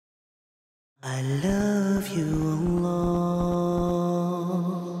I love you, Allah.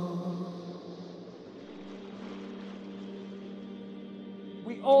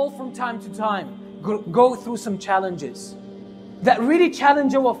 We all from time to time go through some challenges that really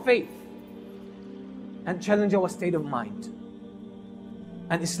challenge our faith and challenge our state of mind.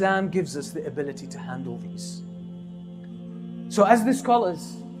 And Islam gives us the ability to handle these. So as the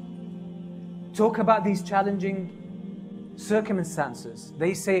scholars talk about these challenging circumstances,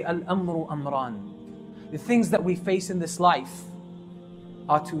 they say al-amru amran. The things that we face in this life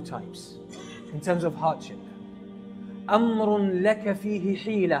are two types in terms of hardship. Amrun laka fihi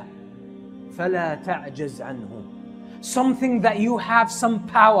hila fala ta'jaz anhu. Something that you have some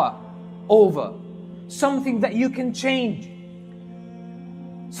power over, something that you can change,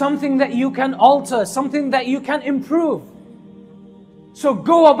 something that you can alter, something that you can improve. So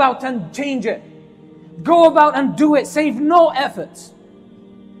go about and change it. Go about and do it. Save no effort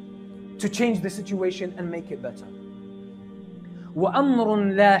to change the situation and make it better.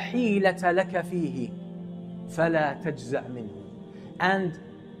 وَأَمْرٌ لَا حِيلَةَ لَكَ فِيهِ فَلَا تَجْزَعْ مِنْهُ. And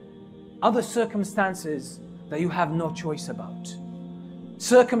other circumstances that you have no choice about.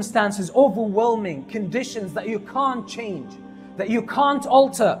 Circumstances, overwhelming conditions that you can't change, that you can't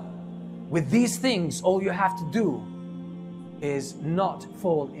alter. With these things, all you have to do is not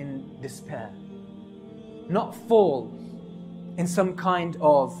fall in despair. Not fall in some kind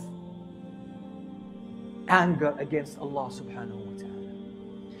of anger against Allah subhanahu wa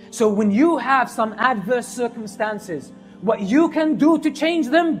ta'ala. So when you have some adverse circumstances, what you can do to change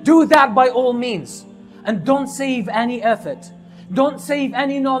them, do that by all means. And don't save any effort. Don't save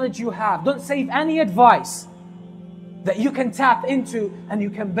any knowledge you have. Don't save any advice that you can tap into and you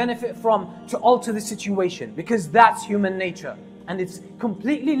can benefit from to alter the situation. Because that's human nature. And it's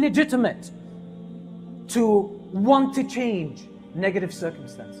completely legitimate to want to change negative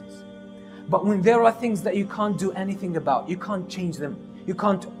circumstances. But when there are things that you can't do anything about, you can't change them, you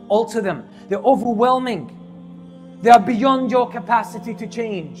can't alter them, they're overwhelming, they are beyond your capacity to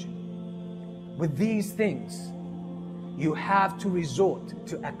change. With these things, you have to resort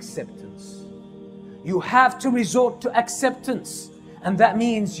to acceptance. You have to resort to acceptance, and that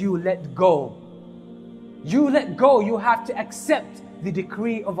means you let go. You let go, you have to accept the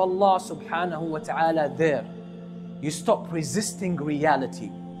decree of Allah subhanahu wa ta'ala there. You stop resisting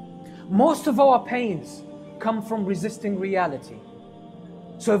reality. Most of our pains come from resisting reality.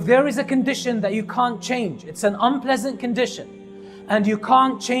 So if there is a condition that you can't change, it's an unpleasant condition, and you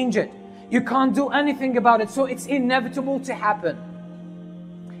can't change it, you can't do anything about it, so it's inevitable to happen.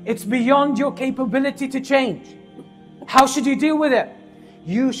 It's beyond your capability to change. How should you deal with it?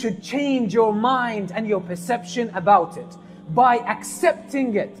 You should change your mind and your perception about it by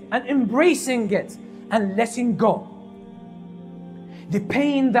accepting it and embracing it and letting go. The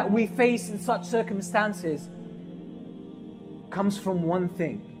pain that we face in such circumstances comes from one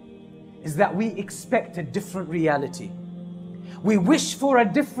thing, is that we expect a different reality. We wish for a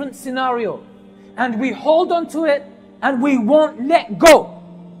different scenario and we hold on to it and we won't let go.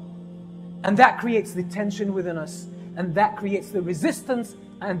 And that creates the tension within us, and that creates the resistance,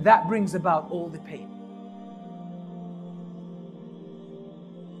 and that brings about all the pain.